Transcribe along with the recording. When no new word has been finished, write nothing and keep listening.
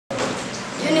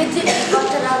Unity in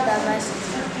cultural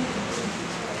diversity.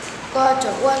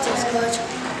 Culture. What is culture?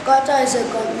 Culture is a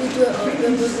complete way of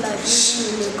people's life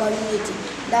living in a community.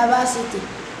 Diversity.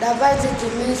 Diversity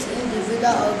means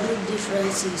individual or group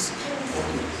differences.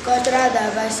 Cultural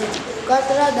diversity.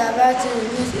 Cultural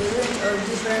diversity means a range of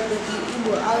different people,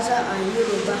 Igbo, Hausa, and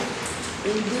Yoruba,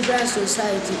 in different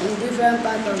society, in different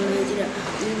parts of Nigeria,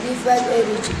 in different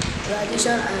origin,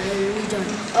 tradition, and religion,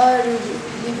 all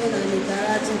living and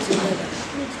interacting together.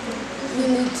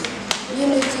 Unity.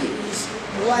 Unity is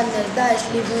oneness, that is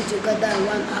living together in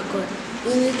one accord.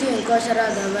 Unity in cultural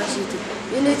diversity.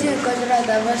 Unity in cultural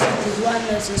diversity is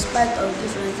oneness in spite of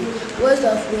differences. Ways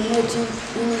of promoting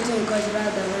unity in cultural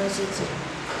diversity.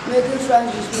 Making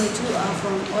friends with those who are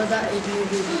from other ethnic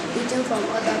groups, eating from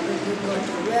other people's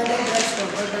culture, wearing dress from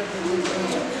other people's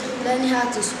culture, learning how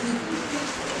to speak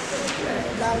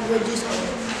languages of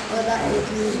other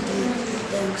ethnic groups.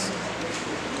 Thanks.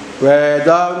 Well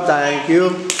done, thank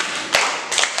you.